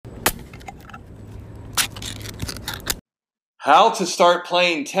How to start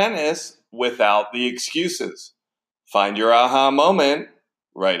playing tennis without the excuses. Find your aha moment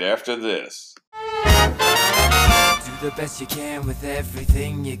right after this. Do the best you can with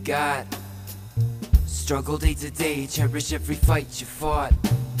everything you got. Struggle day to day, cherish every fight you fought.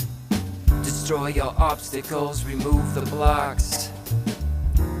 Destroy your obstacles, remove the blocks.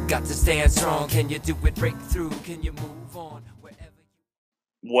 Got to stand strong, can you do it? Break through, can you move on wherever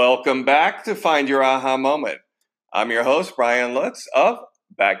you... Welcome back to Find Your Aha Moment. I'm your host, Brian Lutz of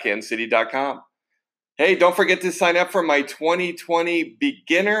BackhandCity.com. Hey, don't forget to sign up for my 2020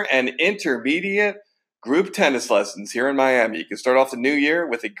 beginner and intermediate group tennis lessons here in Miami. You can start off the new year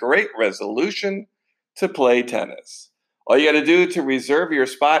with a great resolution to play tennis. All you got to do to reserve your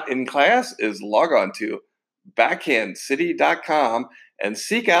spot in class is log on to BackhandCity.com and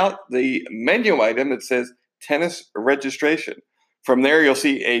seek out the menu item that says tennis registration. From there, you'll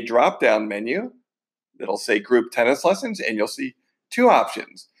see a drop-down menu that'll say group tennis lessons, and you'll see two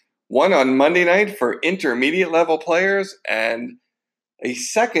options. One on Monday night for intermediate level players and a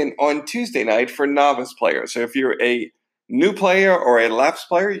second on Tuesday night for novice players. So if you're a new player or a lapsed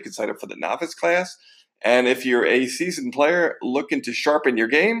player, you can sign up for the novice class. And if you're a seasoned player looking to sharpen your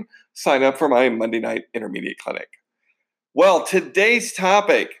game, sign up for my Monday night intermediate clinic. Well, today's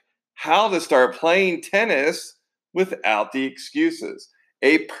topic, how to start playing tennis without the excuses.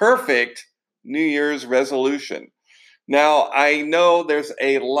 A perfect New Year's resolution. Now, I know there's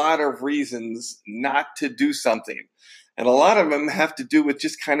a lot of reasons not to do something, and a lot of them have to do with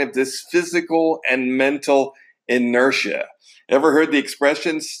just kind of this physical and mental inertia. Ever heard the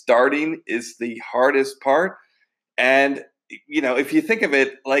expression, starting is the hardest part? And, if you think of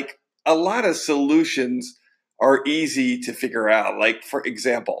it, like a lot of solutions are easy to figure out. Like, for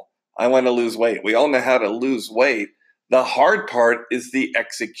example, I want to lose weight. We all know how to lose weight. The hard part is the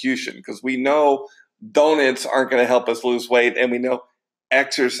execution, because we know donuts aren't going to help us lose weight, and we know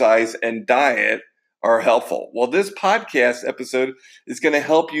exercise and diet are helpful. Well, this podcast episode is going to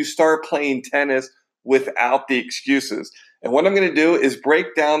help you start playing tennis without the excuses. And what I'm going to do is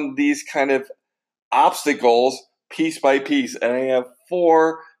break down these kind of obstacles piece by piece. And I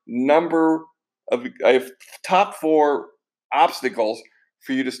have top four obstacles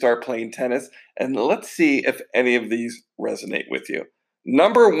for you to start playing tennis. And let's see if any of these resonate with you.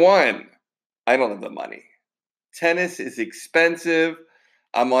 Number one, I don't have the money. Tennis is expensive.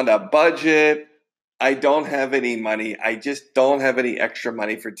 I'm on a budget. I don't have any money. I just don't have any extra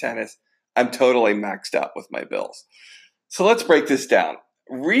money for tennis. I'm totally maxed out with my bills. So let's break this down.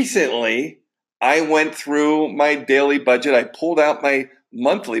 Recently, I went through my daily budget. I pulled out my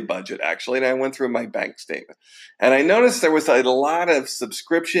monthly budget, actually, and I went through my bank statement. And I noticed there was a lot of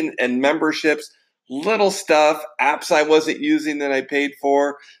subscription and memberships, little stuff, apps I wasn't using that I paid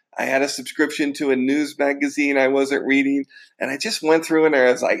for. I had a subscription to a news magazine I wasn't reading. And I just went through and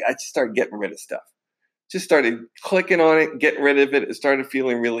I just started getting rid of stuff. Just started clicking on it, getting rid of it. It started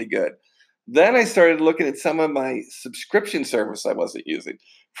feeling really good. Then I started looking at some of my subscription service I wasn't using.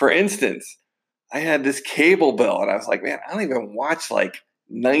 For instance, I had this cable bill, and I was like, man, I don't even watch like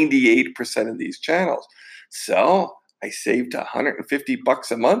 98% of these channels. So I saved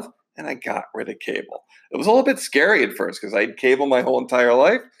 $150 a month, and I got rid of cable. It was a little bit scary at first because I had cable my whole entire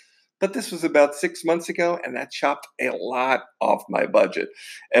life, but this was about 6 months ago, and that chopped a lot off my budget.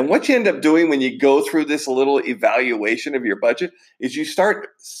 And what you end up doing when you go through this little evaluation of your budget is you start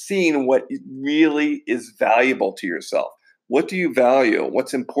seeing what really is valuable to yourself. What do you value?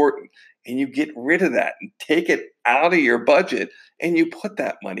 What's important? And you get rid of that and take it out of your budget, and you put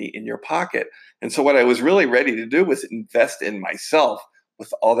that money in your pocket. And so what I was really ready to do was invest in myself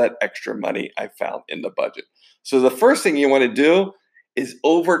with all that extra money I found in the budget. So the first thing you want to do is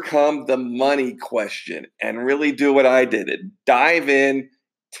overcome the money question and really do what I did. And dive in,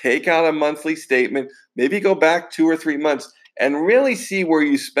 take out a monthly statement, maybe go back 2 or 3 months and really see where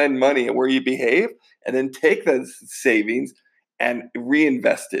you spend money and where you behave, and then take those savings and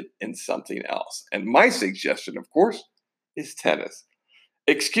reinvest it in something else. And my suggestion, of course, is tennis.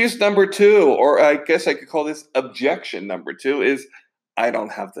 Excuse number two, or I guess I could call this objection number two, is I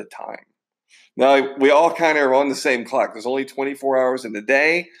don't have the time. Now, we all kind of are on the same clock. There's only 24 hours in a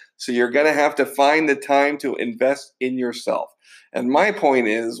day, so you're going to have to find the time to invest in yourself. And my point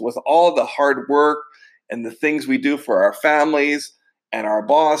is, with all the hard work and the things we do for our families and our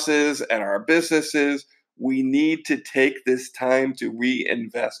bosses and our businesses, we need to take this time to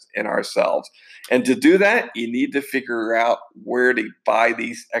reinvest in ourselves. And to do that, you need to figure out where to buy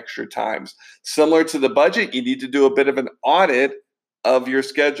these extra times. Similar to the budget, you need to do a bit of an audit of your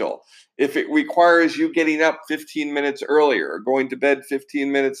schedule. If it requires you getting up 15 minutes earlier or going to bed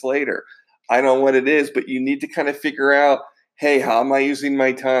 15 minutes later, I don't know what it is, but you need to kind of figure out, Hey, how am I using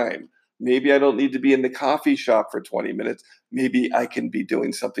my time? Maybe I don't need to be in the coffee shop for 20 minutes. Maybe I can be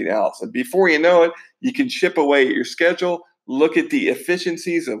doing something else. And before you know it, you can chip away at your schedule, look at the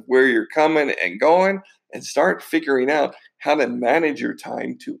efficiencies of where you're coming and going, and start figuring out how to manage your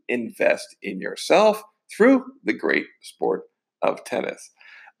time to invest in yourself through the great sport of tennis.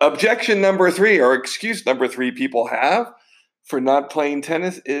 Objection number 3, or excuse number 3 people have for not playing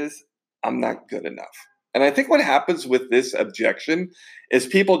tennis is, I'm not good enough. And I think what happens with this objection is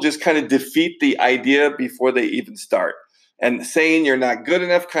people just kind of defeat the idea before they even start. And saying you're not good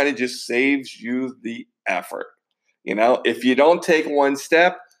enough kind of just saves you the effort. If you don't take one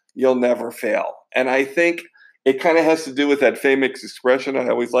step, you'll never fail. And I think it kind of has to do with that famous expression I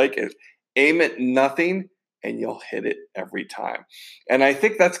always like, is aim at nothing and you'll hit it every time. And I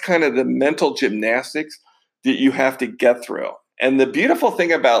think that's kind of the mental gymnastics that you have to get through. And the beautiful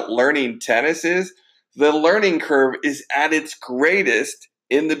thing about learning tennis is the learning curve is at its greatest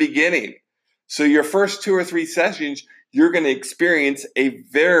in the beginning. So your first 2 or 3 sessions, you're going to experience a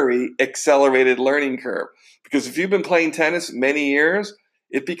very accelerated learning curve. Because if you've been playing tennis many years,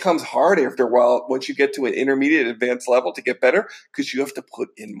 it becomes hard after a while once you get to an intermediate advanced level to get better, because you have to put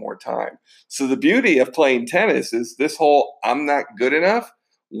in more time. So the beauty of playing tennis is this whole I'm not good enough.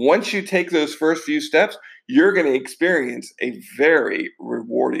 Once you take those first few steps, you're going to experience a very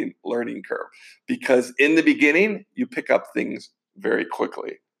rewarding learning curve, because in the beginning, you pick up things very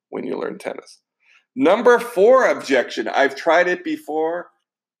quickly when you learn tennis. Number 4 objection, I've tried it before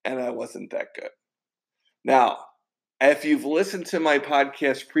and I wasn't that good. Now, if you've listened to my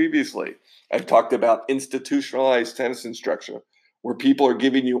podcast previously, I've talked about institutionalized tennis instruction, where people are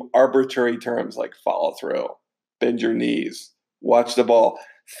giving you arbitrary terms like follow through, bend your knees, watch the ball,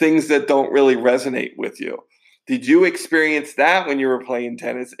 things that don't really resonate with you. Did you experience that when you were playing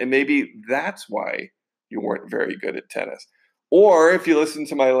tennis? And maybe that's why you weren't very good at tennis. Or if you listen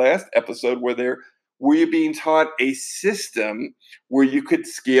to my last episode were you being taught a system where you could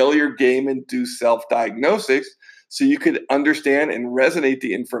scale your game and do self-diagnosis so you could understand and resonate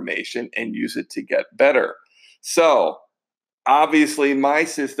the information and use it to get better? So obviously my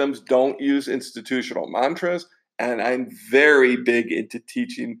systems don't use institutional mantras, and I'm very big into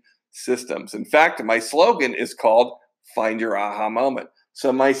teaching systems. In fact, my slogan is called Find Your Aha Moment.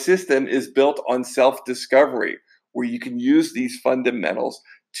 So my system is built on self-discovery, where you can use these fundamentals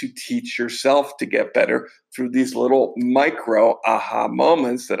to teach yourself to get better through these little micro aha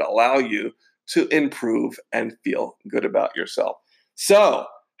moments that allow you to improve and feel good about yourself. So,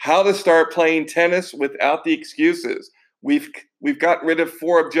 how to start playing tennis without the excuses. We've got rid of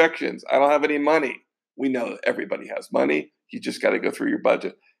 4 objections. I don't have any money. We know everybody has money. You just got to go through your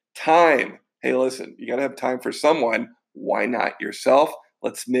budget. Time. Hey, listen, you got to have time for someone. Why not yourself?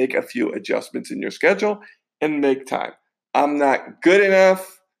 Let's make a few adjustments in your schedule and make time. I'm not good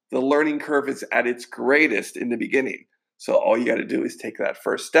enough. The learning curve is at its greatest in the beginning. So all you got to do is take that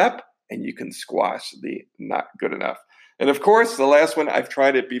first step and you can squash the not good enough. And of course, the last one, I've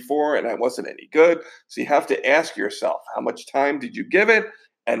tried it before and I wasn't any good. So you have to ask yourself, how much time did you give it?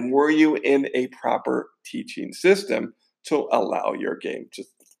 And were you in a proper teaching system to allow your game to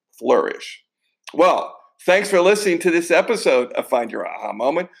flourish? Well, thanks for listening to this episode of Find Your Aha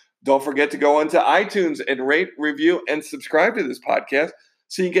Moment. Don't forget to go onto iTunes and rate, review, and subscribe to this podcast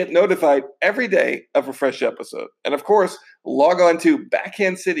so you get notified every day of a fresh episode. And of course, log on to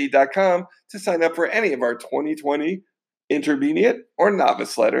backhandcity.com to sign up for any of our 2020 intermediate or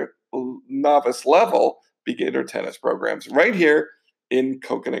novice level beginner tennis programs right here in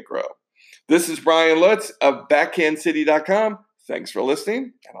Coconut Grove. This is Brian Lutz of backhandcity.com. Thanks for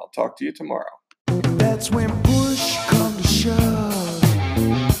listening, and I'll talk to you tomorrow. That's when push comes to shove.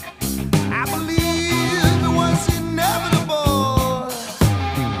 I believe it was inevitable.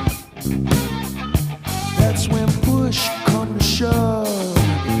 That's when push comes to shove.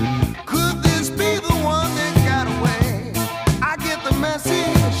 Could this be the one that got away? I get the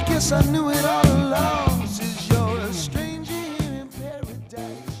message, guess I knew it.